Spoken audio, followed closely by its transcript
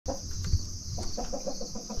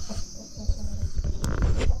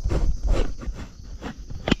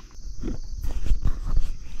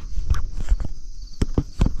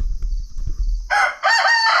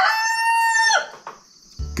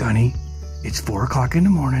It's 4 o'clock in the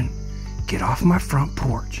morning. Get off my front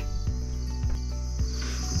porch.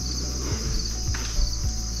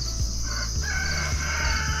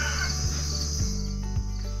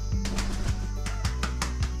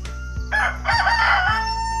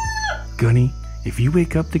 Gunny, if you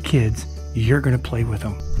wake up the kids, you're gonna play with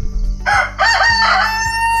them.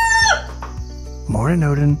 Morning,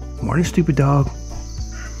 Odin. Morning, stupid dog.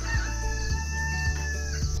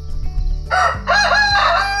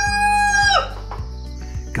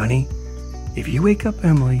 Gunny, if you wake up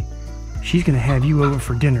Emily, she's gonna have you over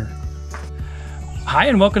for dinner. Hi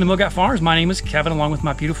and welcome to Milgat Farms. My name is Kevin, along with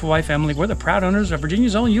my beautiful wife Emily. We're the proud owners of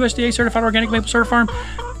Virginia's only USDA certified organic maple syrup farm.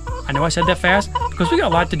 I know I said that fast because we got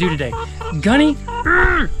a lot to do today. Gunny,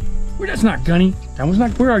 that's not Gunny. That was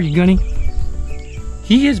not. Where are you, Gunny?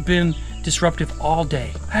 He has been disruptive all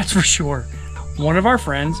day, that's for sure. One of our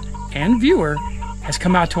friends and viewer has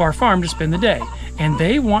come out to our farm to spend the day, and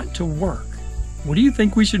they want to work. What do you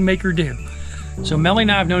think we should make her do? So Melanie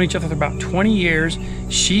and I have known each other for about 20 years.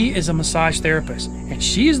 She is a massage therapist, and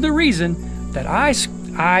she is the reason that I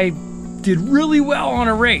did really well on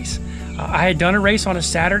a race. I had done a race on a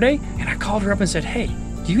Saturday, and I called her up and said, hey,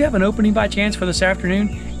 do you have an opening by chance for this afternoon?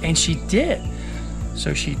 And she did.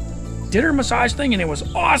 So she did her massage thing, and it was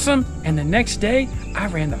awesome. And the next day, I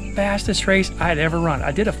ran the fastest race I had ever run.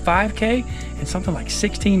 I did a 5K in something like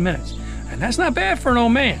 16 minutes. And that's not bad for an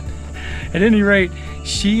old man. At any rate,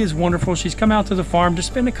 she is wonderful. She's come out to the farm to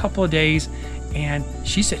spend a couple of days, and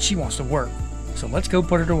she said she wants to work. So let's go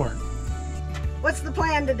put her to work. What's the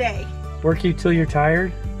plan today? Work you till you're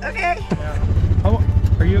tired. Okay. Oh,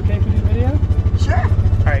 are you okay with the video? Sure.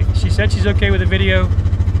 All right, she said she's okay with the video.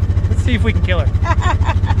 Let's see if we can kill her.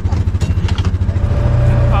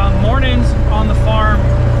 Mornings on the farm,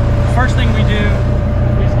 the first thing we do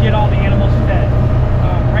is get all the animals fed.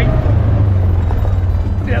 Right?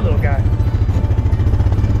 Look at that little guy.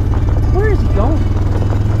 Where is he going?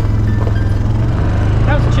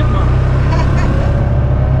 That was a chipmunk.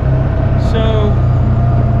 So,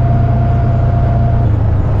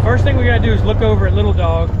 first thing we gotta do is look over at Little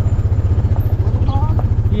Dog. Little dog?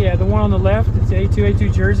 Yeah, the one on the left, it's the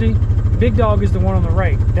A2A2 Jersey. Big Dog is the one on the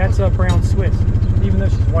right. That's a brown Swiss, even though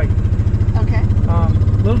she's white. Okay.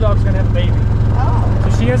 Little Dog's gonna have a baby. Oh. So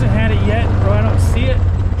she hasn't had it yet, or I don't see it.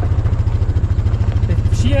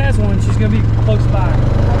 If she has one, she's gonna be close by.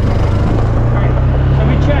 Alright, so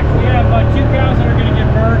we checked. We have 2 cows that are gonna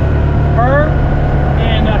give birth. Her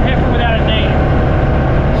and a heifer without a name.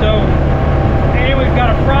 So, anyway, we've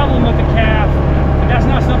got a problem with the calf, but that's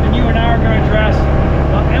not something you and I are gonna address.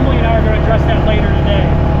 Emily and I are gonna address that later today.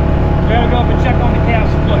 We gotta go up and check on the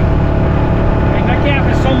calf's foot. And that calf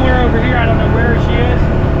is somewhere over here. I don't know where she is.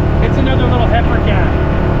 It's another little heifer calf.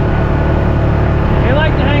 They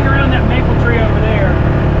like to hang around that maple tree over there.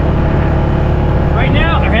 Right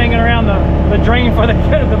now, they're hanging around the drain for the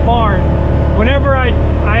barn. Whenever I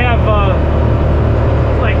have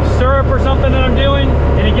like syrup or something that I'm doing,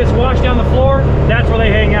 and it gets washed down the floor, that's where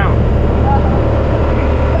they hang out.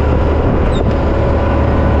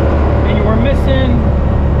 And we're missing.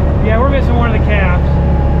 Yeah, we're missing one of the calves.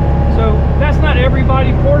 So that's not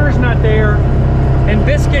everybody. Porter's not there. And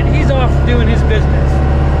Biscuit, he's off doing his business.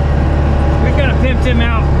 We kind of pimped him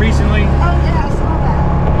out recently. Oh yeah, I saw that.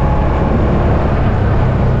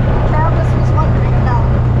 Travis was wondering about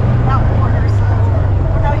Porter, so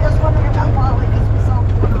no, he was wondering about Wally because we saw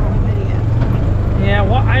Porter on the video. Yeah,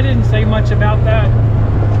 well, I didn't say much about that.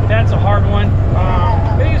 That's a hard one.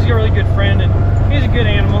 But he's a really good friend, and he's a good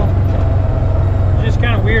animal. Just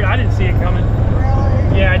kind of weird. I didn't see it coming.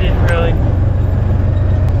 Really? Yeah, I didn't really.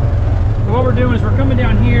 So what we're doing is we're coming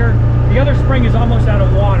down here. The other spring is almost out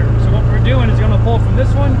of water. So what we're doing is going to pull from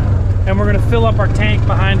this one, and we're going to fill up our tank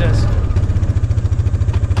behind us.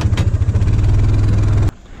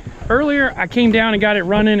 Earlier, I came down and got it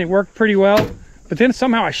running. It worked pretty well. But then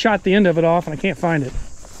somehow I shot the end of it off, and I can't find it.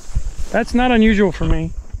 That's not unusual for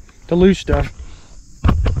me to lose stuff.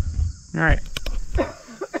 All right.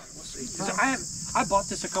 I bought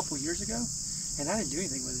this a couple years ago, and I didn't do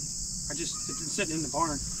anything with it. It's been sitting in the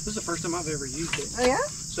barn. This is the first time I've ever used it. Oh yeah?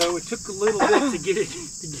 So it took a little bit to get it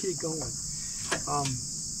going. Let's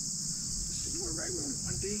see, we're right where we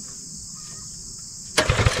want to be.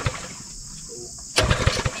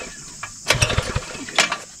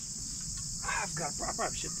 Okay. I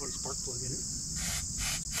probably should put a spark plug in it.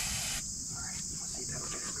 All right, let's see if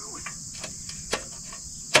that'll get her going.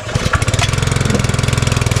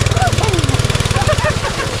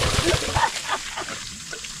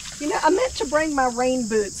 You know, I meant to bring my rain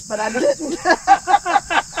boots, but I didn't.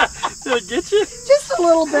 Did it get you? Just a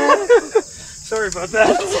little bit. Sorry about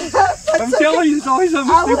that. I'm telling you, there's always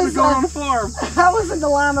something stupid going on the farm. I was in the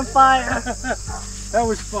line of fire. That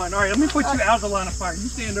was fun. All right, let me put you out of the line of fire. You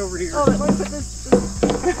stand over here. Oh, let me put this.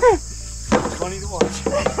 It's funny to watch.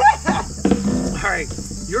 All right,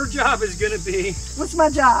 your job is going to be... What's my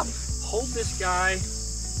job? Hold this guy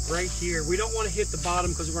right here. We don't want to hit the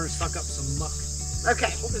bottom because we're going to suck up some muck.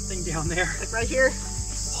 Okay. Hold that thing down there. Like right here?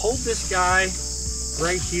 Hold this guy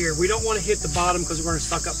right here. We don't want to hit the bottom because we're going to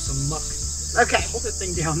suck up some muck. Okay. Hold that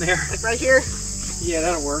thing down there. Like right here? Yeah,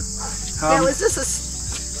 that'll work. Now, is this a...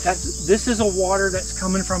 This is a water that's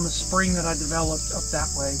coming from a spring that I developed up that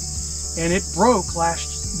way. And it broke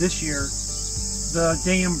this year. The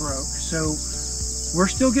dam broke. So we're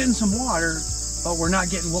still getting some water, but we're not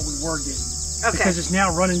getting what we were getting. Okay. Because it's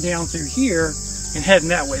now running down through here and heading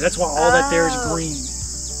that way. That's why all that there is green.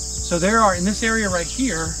 So there are, in this area right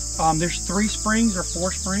here, there's 3 springs or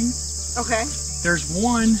 4 springs. Okay. There's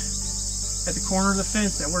one at the corner of the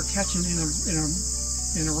fence that we're catching in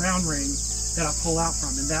a round ring that I pull out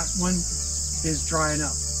from, and that one is drying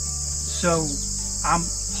up. So I'm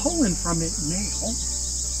pulling from it now,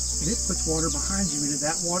 and it puts water behind you into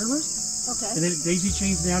that waterer. Okay. And then it daisy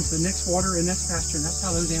chains down to the next water in this pasture, and that's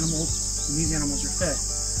how those animals and these animals are fed.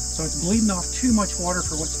 So it's bleeding off too much water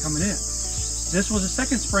for what's coming in. This was a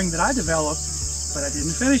second spring that I developed, but I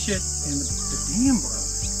didn't finish it, and the dam broke.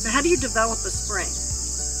 So how do you develop a spring?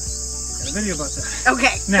 Got a video about that.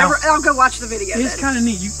 Okay. Now, I'll go watch the video. It's kind of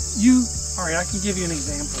neat. All right, I can give you an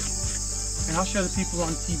example, and I'll show the people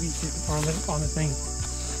on TV too, on the thing.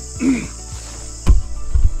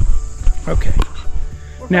 Okay.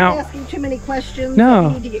 Well, now, I'm asking too many questions. No.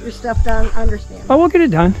 You need to get your stuff done. I understand. Oh, we'll get it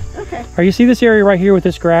done. Okay. You see this area right here with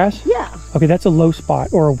this grass? Yeah. Okay, that's a low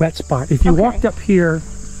spot or a wet spot. If you walked up here,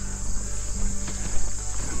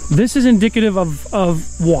 this is indicative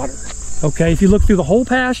of water. Okay, if you look through the whole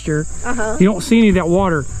pasture, you don't see any of that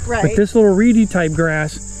water. Right. But this little reedy type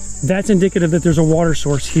grass, that's indicative that there's a water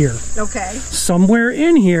source here. Okay. Somewhere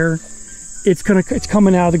in here, it's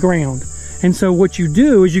coming out of the ground. And so what you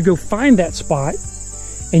do is you go find that spot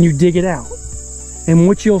and you dig it out. And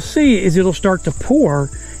what you'll see is it'll start to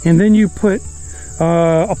pour, and then you put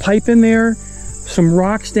a pipe in there, some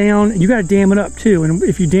rocks down, and you got to dam it up too. And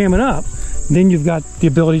if you dam it up, then you've got the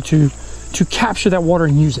ability to capture that water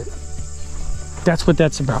and use it. That's what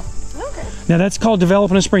that's about. Okay. Now that's called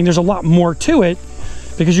developing a spring. There's a lot more to it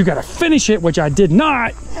because you got to finish it, which I did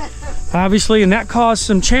not, obviously, and that caused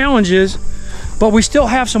some challenges, but we still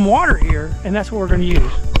have some water here, and that's what we're going to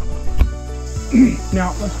use.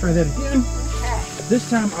 Now, let's try that again. Okay. This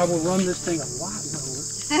time I will run this thing a lot lower.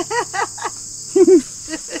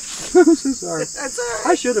 I'm so sorry. That's all right.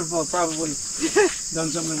 I should have probably done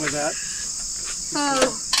something with that.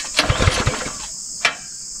 Oh.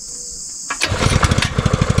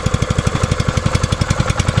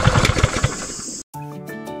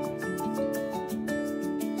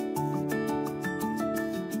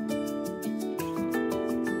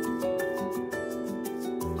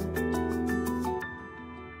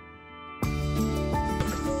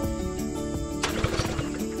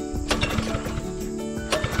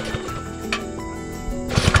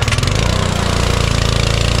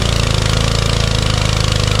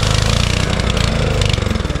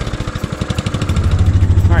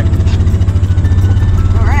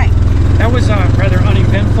 Rather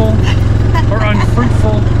uneventful or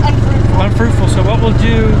unfruitful. So what we'll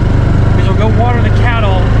do is we'll go water the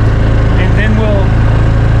cattle, and then we'll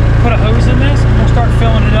put a hose in this and we'll start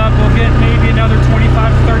filling it up. We'll get maybe another 25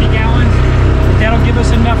 to 30 gallons. That'll give us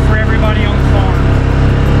enough for everybody on the farm.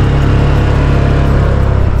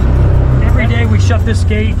 Every day we shut this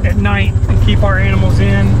gate at night and keep our animals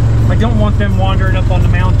in. I don't want them wandering up on the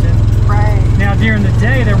mountain. Right. Now during the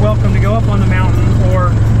day they're welcome to go up on the mountain, or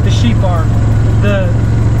the sheep are. The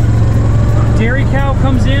dairy cow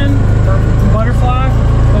comes in, or butterfly,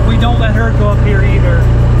 but we don't let her go up here either.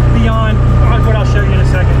 Beyond what I'll show you in a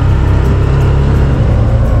second.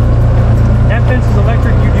 That fence is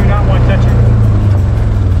electric. You do not want to touch it.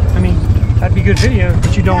 I mean, that'd be good video,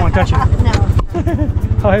 but you don't want to touch it. No.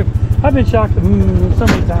 I've been shocked so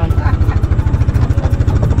many times.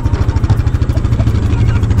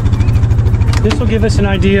 This will give us an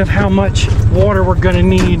idea of how much water we're going to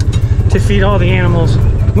need to feed all the animals.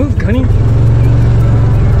 Move, Gunny.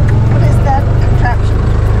 What is that contraption?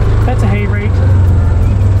 That's a hay rake.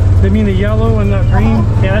 I mean the yellow and the green?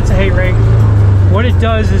 Yeah, that's a hay rake. What it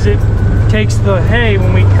does is it takes the hay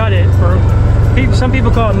when we cut it, or some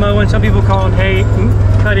people call it mowing, some people call it hay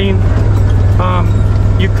cutting.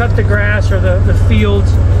 You cut the grass or the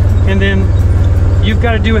fields, and then you've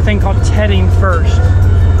got to do a thing called tedding first.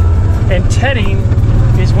 And tedding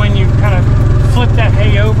is when you kind of flip that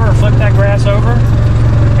hay over or flip that grass over,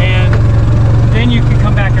 and then you can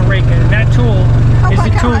come back and rake it. And that tool is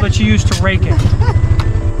the tool that you use to rake it.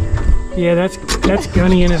 Yeah, that's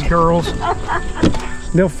Gunny and his girls.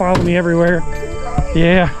 They'll follow me everywhere.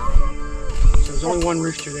 Yeah. So there's only one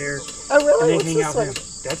rooster there. Oh, really? And they hang out there.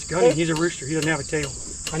 That's Gunny. He's a rooster. He doesn't have a tail.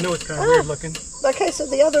 I know it's kind of weird looking. Okay, so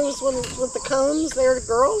the other was one with the combs. They're the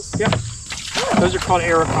girls? Yep. Those are called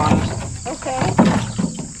Aracons. Okay.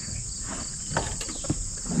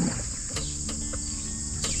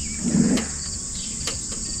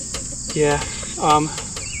 Yeah.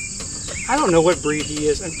 I don't know what breed he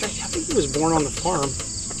is. In fact, I think he was born on the farm.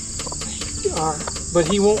 But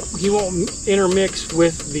he won't intermix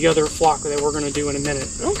with the other flock that we're going to do in a minute.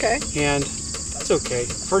 Okay. And that's okay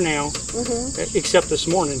for now. Mm-hmm. Except this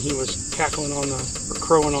morning he was cackling on or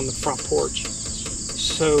crowing on the front porch.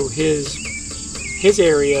 So his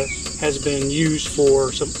area has been used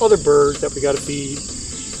for some other birds that we got to feed,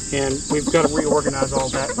 and we've got to reorganize all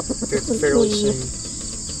that fairly soon.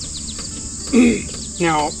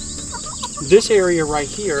 Now, this area right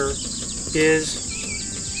here is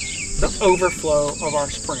the overflow of our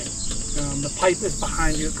spring. The pipe is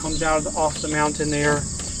behind you. It comes out off the mountain there.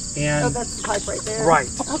 And oh, that's the pipe right there? Right.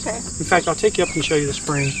 Okay. In fact, I'll take you up and show you the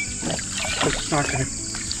spring. It's not going to...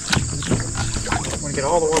 I want to get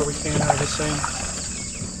all the water we can out of this thing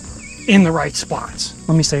in the right spots.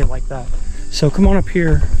 Let me say it like that. So come on up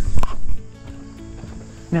here.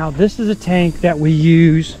 Now, this is a tank that we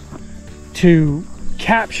use to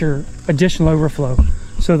capture additional overflow.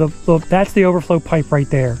 So that's the overflow pipe right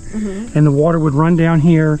there. Mm-hmm. And the water would run down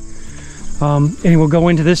here, and it will go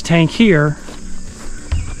into this tank here.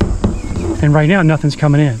 And right now, nothing's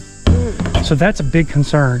coming in. Mm. So that's a big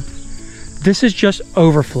concern. This is just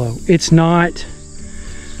overflow. It's not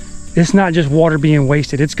just water being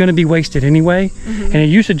wasted. It's going to be wasted anyway. Mm-hmm. And it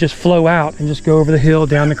used to just flow out and just go over the hill,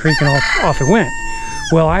 down the creek, and off it went.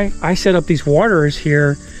 Well, I set up these waterers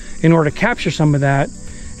here in order to capture some of that.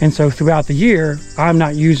 And so throughout the year, I'm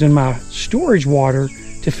not using my storage water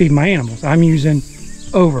to feed my animals. I'm using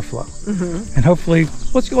overflow. Mm-hmm. And hopefully,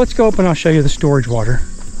 let's go up and I'll show you the storage water.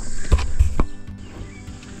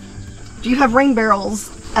 Do you have rain barrels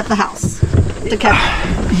at the house to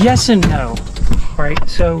capture? Yes and no. All right,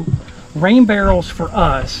 so rain barrels for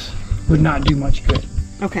us would not do much good.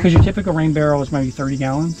 Okay. Because your typical rain barrel is maybe 30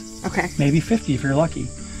 gallons. Okay. Maybe 50 if you're lucky.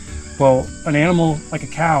 Well, an animal like a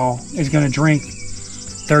cow is going to drink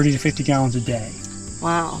 30 to 50 gallons a day.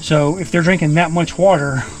 Wow. So if they're drinking that much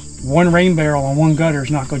water, one rain barrel on one gutter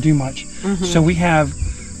is not going to do much. Mm-hmm. So we have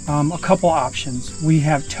a couple options. We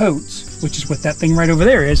have totes, which is what that thing right over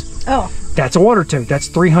there is. Oh. That's a water tote. That's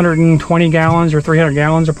 320 gallons or 300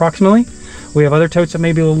 gallons approximately. We have other totes that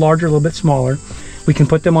may be a little larger, a little bit smaller. We can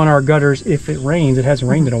put them on our gutters if it rains. It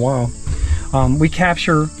hasn't rained in a while. We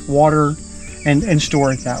capture water and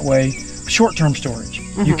store it that way. Short-term storage.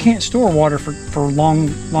 Mm-hmm. You can't store water for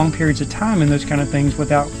long periods of time and those kind of things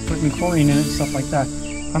without putting chlorine in it and stuff like that.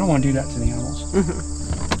 I don't want to do that to the animals. Mm-hmm.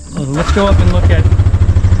 So let's go up and look at,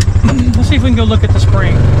 let's see if we can go look at the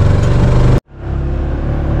spring.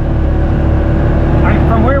 All right,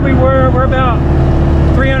 from where we were, we're about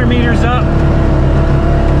 300 meters up.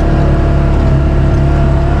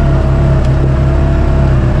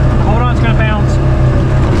 Hold on, it's gonna bounce.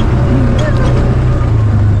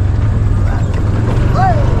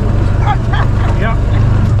 Yep.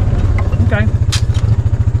 Okay.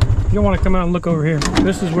 You'll want to come out and look over here.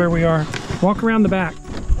 This is where we are. Walk around the back.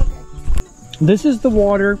 This is the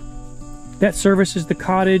water that services the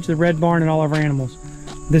cottage, the red barn, and all of our animals.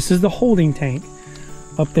 This is the holding tank.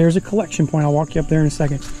 Up there's a collection point. I'll walk you up there in a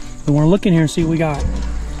second. We want to look in here and see what we got.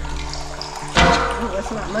 Oh,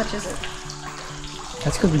 that's not much, is it?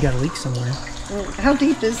 That's because we got a leak somewhere. How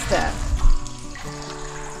deep is that?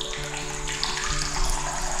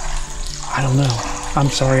 I don't know. I'm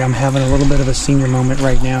sorry, I'm having a little bit of a senior moment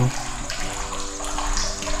right now.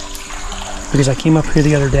 Because I came up here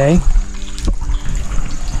the other day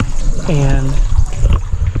and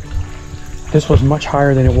this was much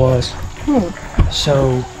higher than it was.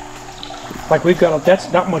 So, like we've got,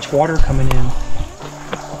 that's not much water coming in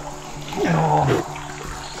at all.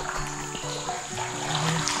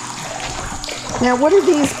 Now, what are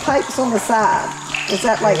these pipes on the side? Is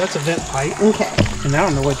that like... That's a vent pipe. Okay. And I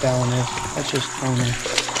don't know what that one is. That's just on there.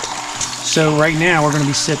 So right now we're going to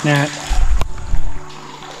be sitting at,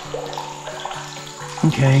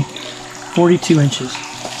 okay, 42 inches.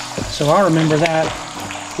 So I'll remember that.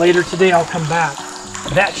 Later today I'll come back.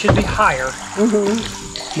 That should be higher.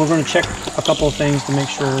 Mm-hmm. We're going to check a couple of things to make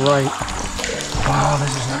sure we're right. Oh,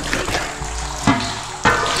 this is not good.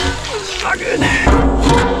 It's not good.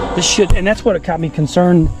 This should, and that's what got me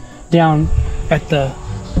concerned down at the,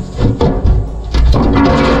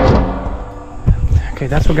 okay,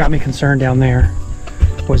 that's what got me concerned down there,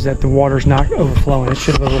 was that the water's not overflowing. It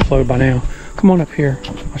should have overflowed by now. Come on up here.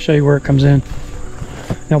 I'll show you where it comes in.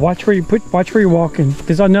 Now watch where you're walking.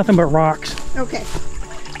 There's nothing but rocks. Okay.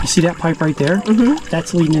 You see that pipe right there? Mm-hmm.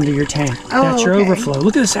 That's leading into your tank. Oh, that's your overflow.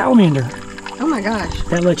 Look at the salamander. Oh my gosh.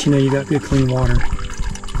 That lets you know you got good clean water.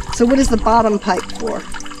 So what is the bottom pipe for?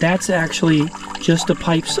 That's actually just the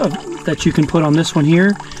pipes that you can put on this one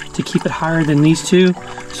here to keep it higher than these two,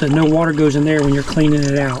 so no water goes in there when you're cleaning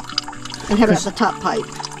it out. And how about the top pipe?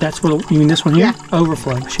 That's what, you mean this one here? Yeah.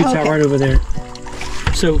 Overflow. Shoots out right over there.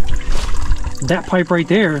 So that pipe right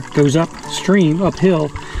there goes upstream,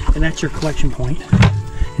 uphill, and that's your collection point.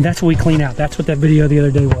 And that's what we clean out. That's what that video the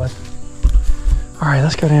other day was. All right,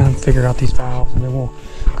 let's go down and figure out these valves, and then we'll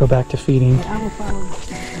go back to feeding. I will follow.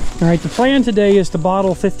 All right, the plan today is to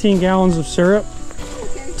bottle 15 gallons of syrup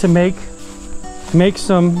to make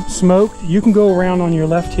some smoke. You can go around on your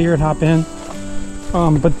left here and hop in,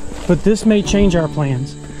 but this may change our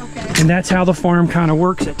plans. Okay. And that's how the farm kind of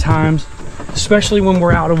works at times, especially when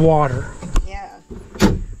we're out of water. Yeah.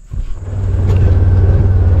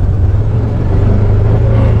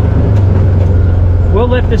 We'll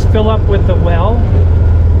let this fill up with the well,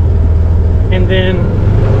 and then,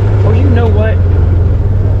 oh, you know what?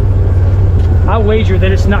 I'll wager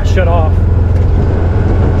that it's not shut off.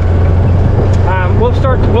 We'll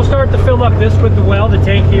start to fill up this with the well, the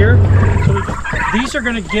tank here. So these are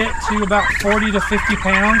going to get to about 40 to 50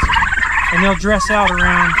 pounds, and they'll dress out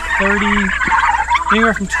around 30,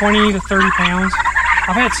 anywhere from 20 to 30 pounds.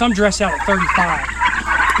 I've had some dress out at 35.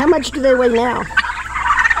 How much do they weigh now?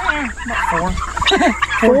 About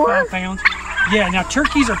 4 or 5 pounds. Yeah, now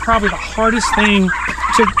turkeys are probably the hardest thing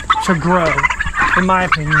to grow, in my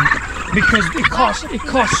opinion, because it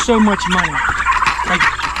costs so much money. Like,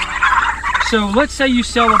 so let's say you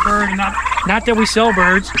sell a bird, and not that we sell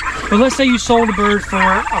birds, but let's say you sold a bird for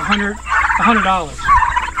 $100.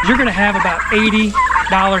 You're going to have about $80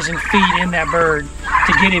 in feed in that bird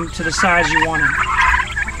to get him to the size you want him.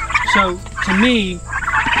 So to me,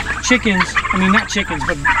 chickens, I mean not chickens,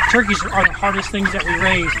 but turkeys are the hardest things that we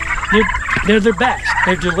raise. They're the best.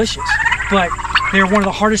 They're delicious, but they're one of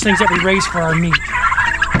the hardest things that we raise for our meat.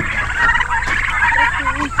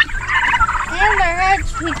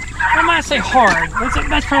 I might say hard.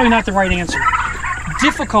 That's probably not the right answer.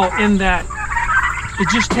 Difficult in that it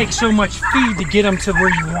just takes so much feed to get them to where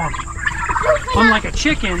you want them. Unlike a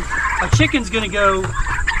chicken's going to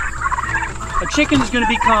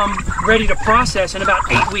become ready to process in about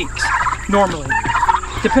 8 weeks, normally,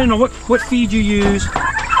 depending on what feed you use.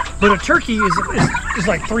 But a turkey is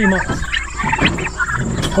like 3 months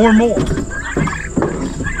or more.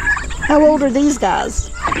 How old are these guys?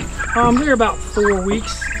 They're about 4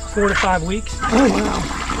 to 5 weeks. Oh wow!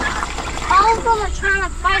 All of them are trying to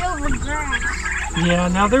fight over grass. Yeah,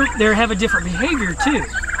 now they have a different behavior too,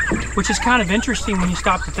 which is kind of interesting when you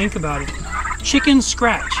stop to think about it. Chickens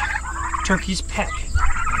scratch, turkeys peck.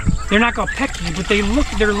 They're not going to peck you, but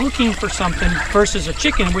they're looking for something versus a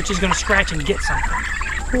chicken, which is going to scratch and get something.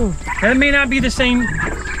 That may not be the same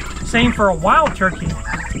for a wild turkey.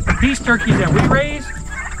 These turkeys that we raise,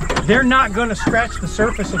 they're not going to scratch the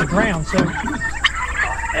surface of the ground. So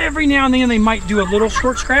every now and then they might do a little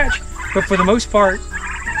short scratch, but for the most part,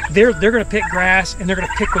 they're going to pick grass and they're going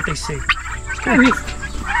to pick what they see. It's kind of neat.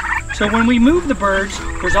 So when we move the birds,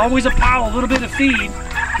 there's always a pile, a little bit of feed,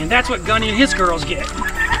 and that's what Gunny and his girls get.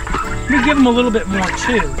 We give them a little bit more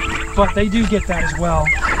too, but they do get that as well.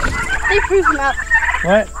 They're proofing up.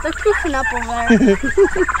 What? They're proofing up over there.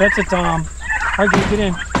 That's a Tom. All right, get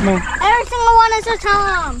in. Come on. Every single one is a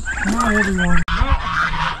Tom. Not everyone.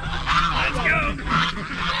 Let's go.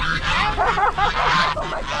 Oh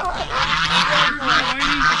my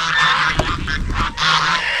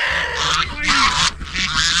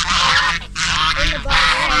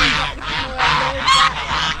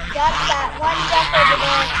Got that one duck over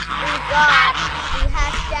there we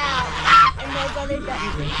hatched out, and those other ducks.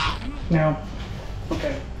 Now,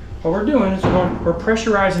 okay, what we're doing is we're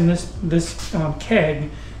pressurizing this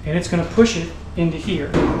keg, and it's going to push it into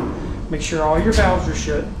here. Make sure all your valves are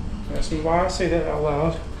shut. Ask me why I say that out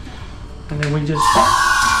loud. And then we just, there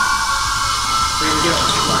we go.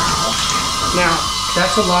 Now,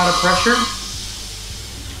 that's a lot of pressure.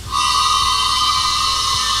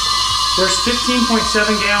 There's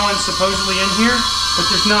 15.7 gallons supposedly in here, but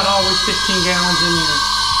there's not always 15 gallons in here.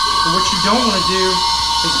 And what you don't want to do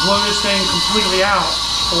is blow this thing completely out,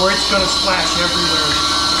 or it's going to splash everywhere.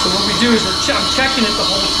 So what we do is I'm checking it the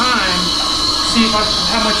whole time, see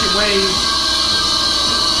how much it weighs.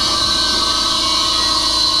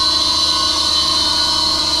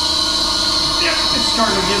 Yeah, it's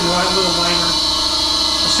starting to get a little lighter.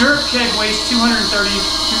 A syrup keg weighs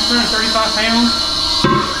 235 pounds.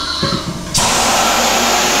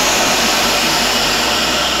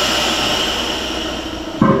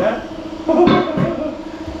 See that?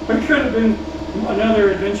 It could have been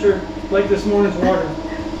another adventure like this morning's water.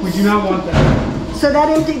 We do not want that. So that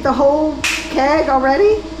emptied the whole keg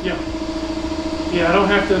already? Yeah. Yeah, I don't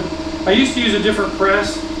have to. I used to use a different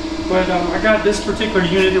press, but I got this particular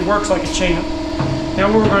unit. It works like a champ.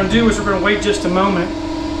 Now what we're going to do is we're going to wait just a moment.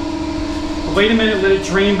 Wait a minute, let it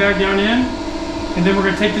drain back down in, and then we're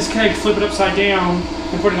going to take this keg, flip it upside down,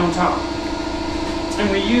 and put it on top.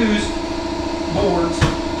 And we use boards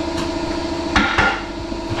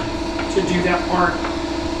to do that part.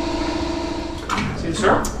 See the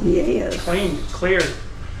syrup? Yes. Clean, clear.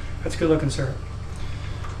 That's good looking syrup.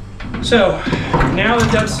 So now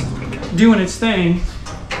that that's doing its thing,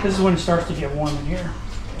 this is when it starts to get warm in here.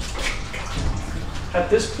 At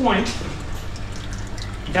this point,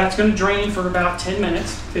 that's going to drain for about 10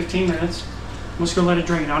 minutes, 15 minutes. I'm just going to let it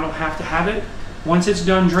drain. I don't have to have it. Once it's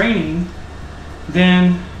done draining,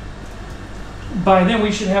 then by then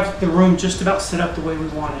we should have the room just about set up the way we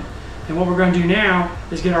want it. And what we're going to do now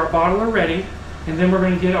is get our bottler ready, and then we're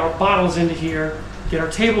going to get our bottles into here, get our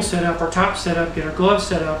table set up, our top set up, get our gloves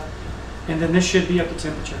set up, and then this should be up to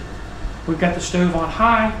temperature. We've got the stove on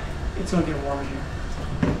high. It's going to get warm in here.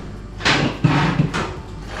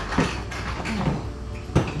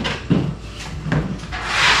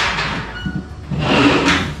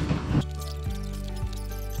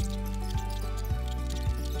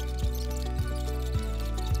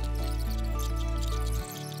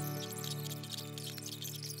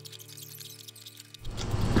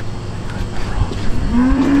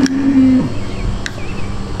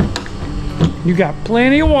 You got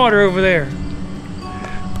plenty of water over there.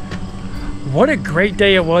 What a great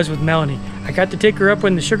day it was with Melanie. I got to take her up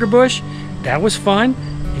in the sugar bush. That was fun.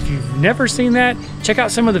 If you've never seen that, check out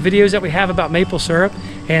some of the videos that we have about maple syrup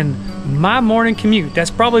and my morning commute.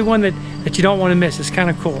 That's probably one that you don't want to miss. It's kind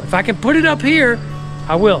of cool. If I can put it up here,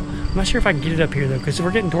 I will. I'm not sure if I can get it up here though, because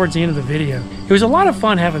we're getting towards the end of the video. It was a lot of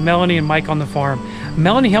fun having Melanie and Mike on the farm.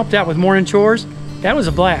 Melanie helped out with morning chores. That was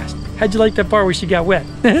a blast. How'd you like that part where she got wet?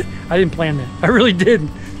 I didn't plan that. I really didn't.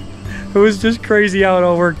 It was just crazy how it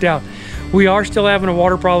all worked out. We are still having a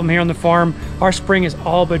water problem here on the farm. Our spring is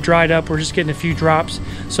all but dried up. We're just getting a few drops.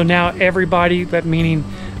 So now everybody, that meaning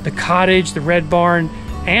the cottage, the red barn,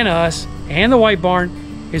 and us, and the white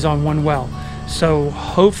barn, is on one well. So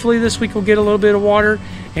hopefully this week we'll get a little bit of water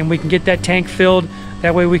and we can get that tank filled.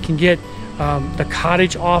 That way we can get the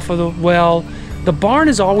cottage off of the well. The barn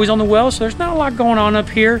is always on the well, so there's not a lot going on up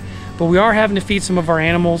here, but we are having to feed some of our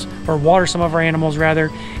animals, or water some of our animals rather,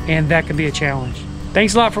 and that can be a challenge.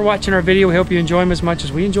 Thanks a lot for watching our video. We hope you enjoy them as much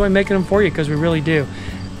as we enjoy making them for you, because we really do.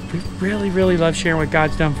 We really love sharing what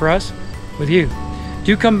God's done for us with you.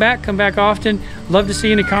 Do come back often. Love to see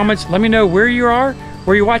you in the comments. Let me know where you are,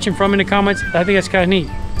 where you're watching from in the comments. I think that's kind of neat.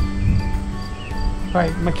 All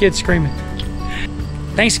right, my kid's screaming.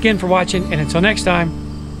 Thanks again for watching, and until next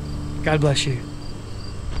time, God bless you.